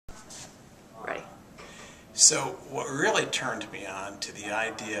So what really turned me on to the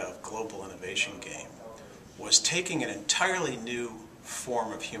idea of global innovation game was taking an entirely new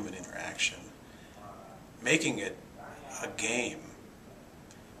form of human interaction, making it a game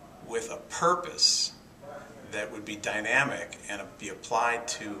with a purpose that would be dynamic and be applied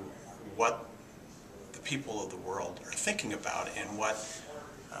to what the people of the world are thinking about and what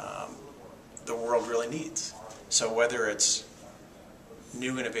the world really needs. So whether it's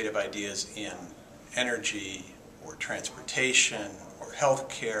new innovative ideas in energy or transportation or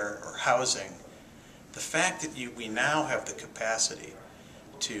healthcare or housing, the fact that we now have the capacity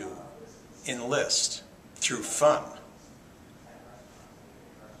to enlist through fun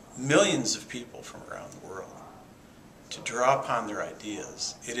millions of people from around the world to draw upon their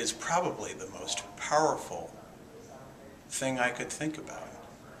ideas, it is probably the most powerful thing I could think about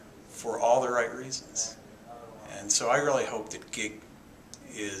for all the right reasons. And so I really hope that GIG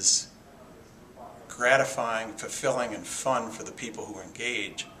is gratifying, fulfilling, and fun for the people who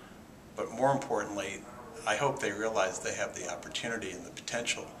engage, but more importantly, I hope they realize they have the opportunity and the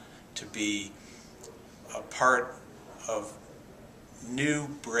potential to be a part of new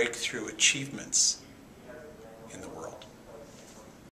breakthrough achievements in the world.